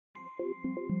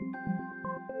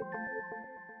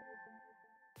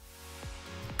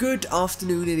Good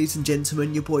afternoon ladies and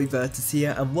gentlemen, your boy Virtus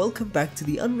here and welcome back to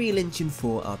the Unreal Engine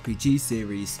 4 RPG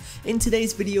series. In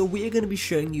today's video we are going to be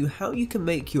showing you how you can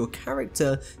make your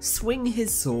character swing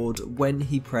his sword when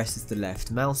he presses the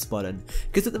left mouse button.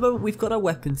 Because at the moment we've got our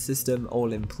weapon system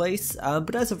all in place,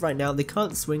 but as of right now they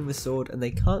can't swing the sword and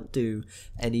they can't do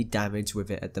any damage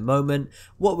with it at the moment.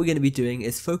 What we're going to be doing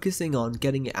is focusing on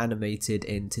getting it animated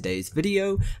in today's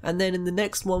video, and then in the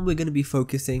next one we're going to be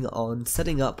focusing on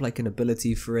setting up like an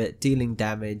ability for it, dealing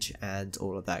damage and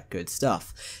all of that good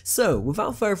stuff. So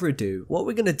without further ado, what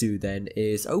we're going to do then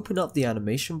is open up the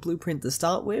animation blueprint to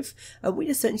start with, and we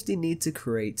essentially need to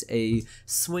create a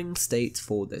swing state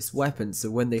for this weapon.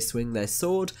 So when they swing their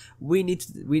sword, we need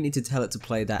to tell it to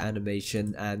play that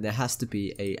animation, and there has to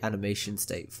be a animation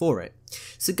state for it.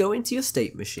 So go into your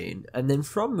state machine, and then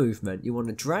from movement you want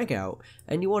to drag out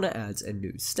and you want to add a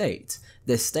new state.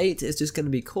 This state is just going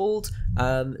to be called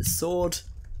sword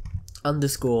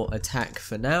underscore attack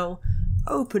for now.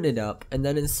 Open it up, and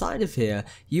then inside of here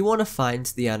you want to find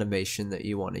the animation that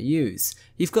you want to use.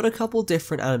 You've got a couple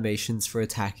different animations for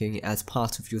attacking as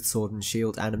part of your sword and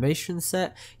shield animation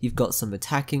set. You've got some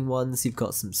attacking ones, you've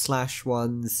got some slash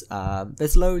ones,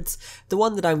 there's loads. The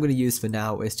one that I'm going to use for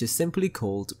now is just simply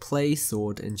called play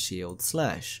sword and shield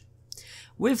slash.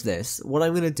 With this, what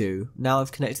I'm going to do, now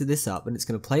I've connected this up and it's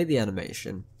going to play the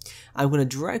animation, I'm going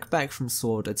to drag back from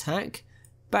sword attack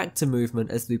back to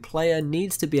movement, as the player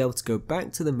needs to be able to go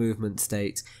back to the movement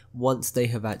state once they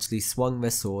have actually swung their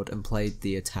sword and played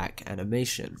the attack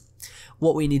animation.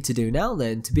 What we need to do now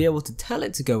then, to be able to tell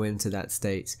it to go into that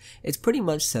state, is pretty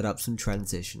much set up some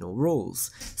transitional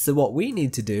rules. So what we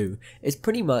need to do is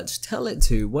pretty much tell it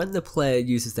to, when the player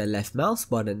uses their left mouse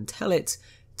button, tell it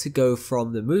to go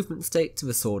from the movement state to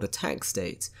the sword attack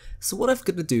state. So what I've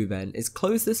got to do then is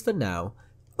close this for now,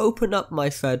 open up my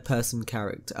third person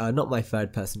character, not my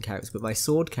third person character, but my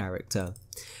sword character,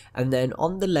 and then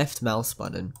on the left mouse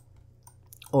button,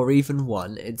 or even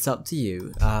one, it's up to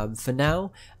you. For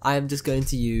now, I am just going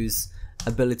to use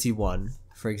ability 1,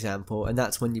 for example, and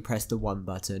that's when you press the 1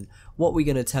 button. What we're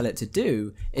going to tell it to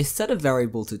do is set a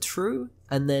variable to true,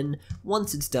 and then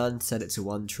once it's done, set it to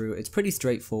untrue. It's pretty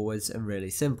straightforward and really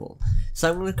simple. So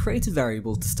I'm going to create a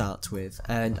variable to start with,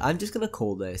 and I'm just going to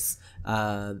call this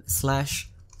slash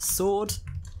sword,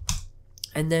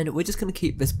 and then we're just going to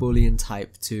keep this boolean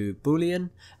type to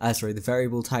boolean, the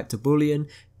variable type to boolean.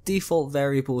 Default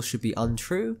variable should be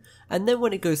untrue, and then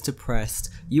when it goes to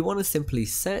pressed, you want to simply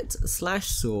set slash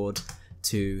sword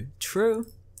to true,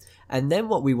 and then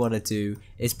what we want to do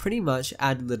is pretty much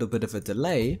add a little bit of a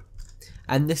delay,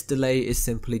 and this delay is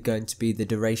simply going to be the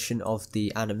duration of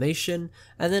the animation,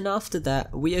 and then after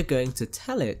that we are going to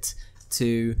tell it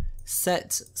to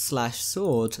set slash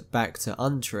sword back to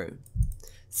untrue.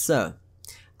 So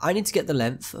I need to get the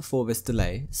length for this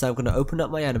delay, so I'm going to open up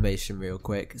my animation real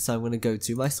quick. So I'm going to go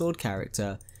to my sword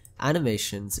character,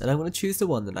 animations, and I'm going to choose the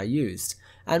one that I used.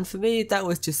 And for me that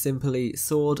was just simply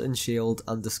sword and shield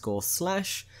underscore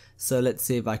slash. So let's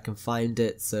see if I can find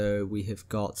it. So we have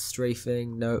got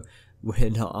strafing, no,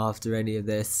 we're not after any of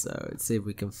this, so let's see if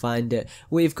we can find it.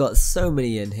 We've got so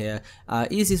many in here.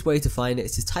 Easiest way to find it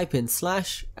is just type in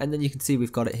slash, and then you can see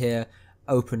we've got it here.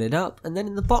 Open it up, and then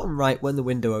in the bottom right when the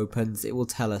window opens it will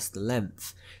tell us the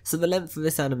length. So the length of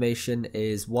this animation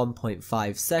is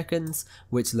 1.5 seconds,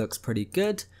 which looks pretty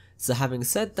good. So having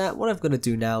said that, what I'm going to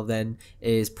do now then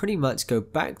is pretty much go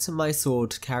back to my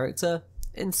sword character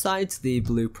inside the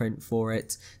blueprint for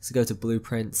it. So go to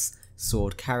blueprints,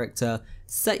 sword character,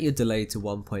 set your delay to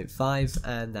 1.5,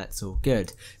 and that's all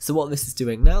good. So what this is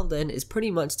doing now then is pretty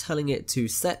much telling it to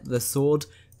set the sword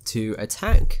to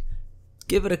attack,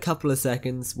 give it a couple of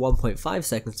seconds, 1.5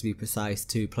 seconds to be precise,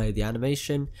 to play the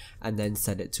animation, and then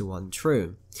set it to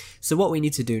untrue. So what we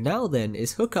need to do now then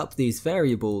is hook up these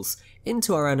variables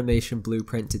into our animation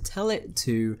blueprint to tell it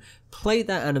to play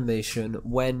that animation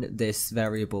when this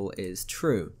variable is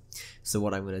true. So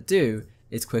what I'm going to do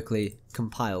is quickly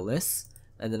compile this,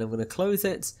 and then I'm going to close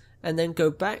it, and then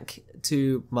go back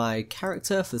to my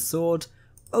character for sword,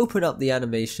 open up the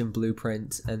animation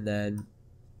blueprint, and then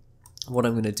what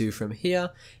I'm going to do from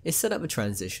here is set up the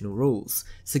transitional rules.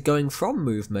 So going from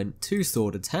movement to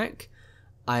sword attack,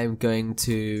 I'm going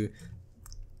to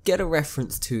get a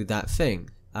reference to that thing,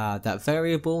 that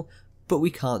variable, but we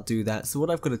can't do that. So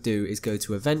what I've got to do is go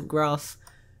to event graph,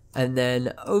 and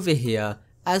then over here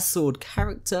as sword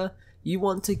character you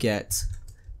want to get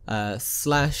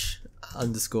slash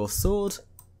underscore sword,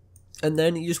 and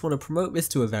then you just want to promote this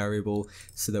to a variable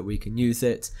so that we can use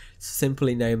it. So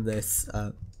simply name this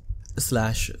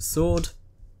slash sword,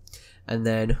 and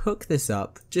then hook this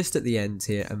up just at the end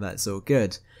here, and that's all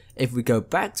good. If we go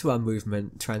back to our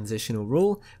movement transitional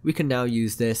rule, we can now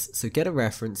use this, so get a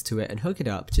reference to it and hook it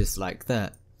up just like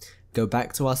that. Go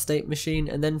back to our state machine,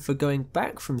 and then for going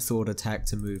back from sword attack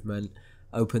to movement,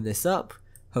 open this up,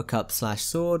 hook up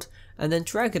 /sword, and then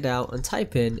drag it out and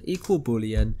type in equal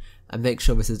boolean, and make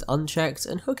sure this is unchecked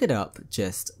and hook it up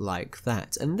just like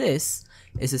that. And this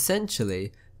is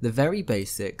essentially the very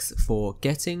basics for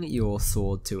getting your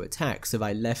sword to attack. So if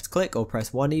I left click or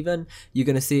press 1 even, you're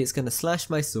going to see it's going to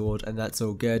slash my sword, and that's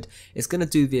all good. It's going to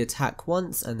do the attack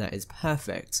once, and that is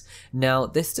perfect. Now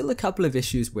there's still a couple of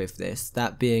issues with this,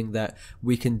 that being that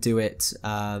we can do it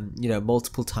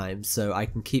multiple times, so I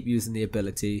can keep using the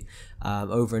ability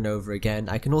over and over again.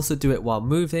 I can also do it while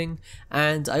moving,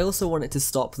 and I also want it to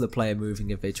stop the player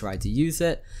moving if they try to use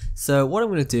it. So what I'm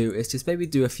going to do is just maybe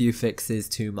do a few fixes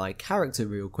to my character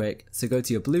real quick. So go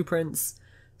to your blueprints,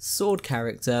 sword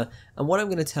character, and what I'm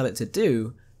going to tell it to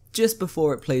do just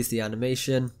before it plays the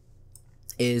animation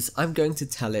is I'm going to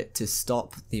tell it to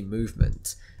stop the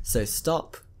movement. So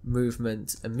stop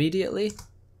movement immediately,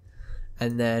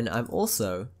 and then I'm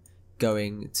also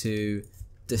going to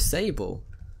disable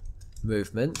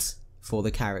movement for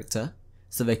the character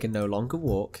so they can no longer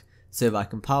walk. So if I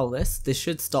compile this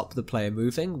should stop the player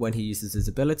moving when he uses his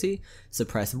ability. So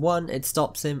press 1, it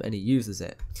stops him and he uses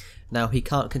it. Now he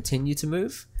can't continue to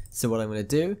move, so what I'm going to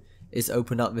do is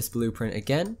open up this blueprint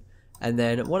again, and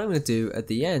then what I'm going to do at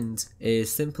the end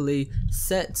is simply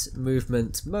set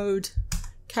movement mode,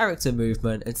 character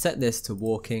movement, and set this to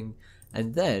walking,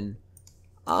 and then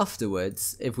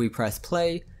afterwards if we press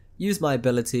play, use my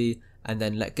ability, and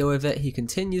then let go of it, he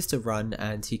continues to run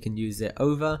and he can use it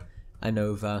over and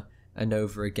over and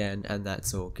over again, and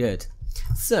that's all good.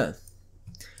 So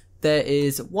there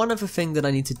is one other thing that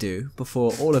I need to do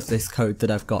before all of this code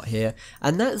that I've got here,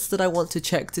 and that's that I want to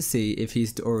check to see if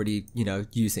he's already,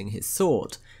 using his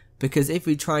sword. Because if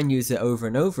we try and use it over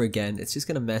and over again, it's just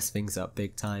going to mess things up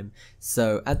big time.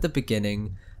 So at the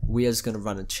beginning, we are just going to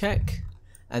run a check,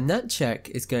 and that check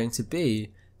is going to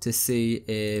be to see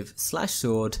if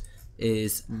 /sword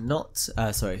is not,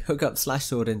 hook up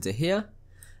 /sword into here,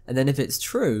 and then if it's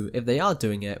true, if they are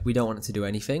doing it, we don't want it to do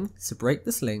anything, so break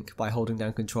this link by holding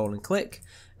down control and click,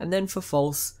 and then for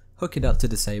false, hook it up to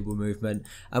disable movement.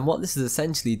 And what this is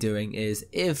essentially doing is,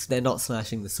 if they're not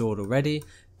slashing the sword already,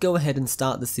 go ahead and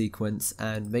start the sequence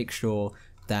and make sure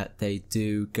that they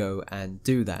do go and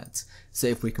do that. So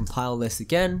if we compile this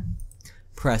again,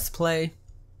 press play,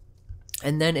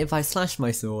 and then if I slash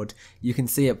my sword, you can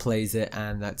see it plays it,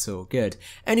 and that's all good.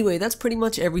 Anyway, that's pretty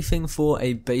much everything for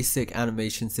a basic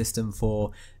animation system for,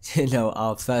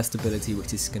 our first ability,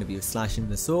 which is going to be slashing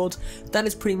the sword. That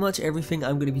is pretty much everything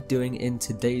I'm going to be doing in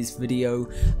today's video.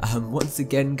 Once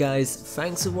again, guys,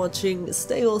 thanks for watching,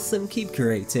 stay awesome, keep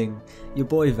creating. Your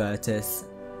boy Virtus,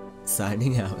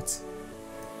 signing out.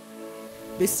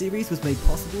 This series was made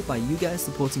possible by you guys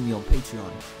supporting me on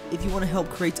Patreon. If you want to help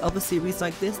create other series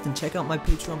like this, then check out my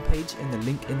Patreon page in the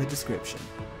link in the description.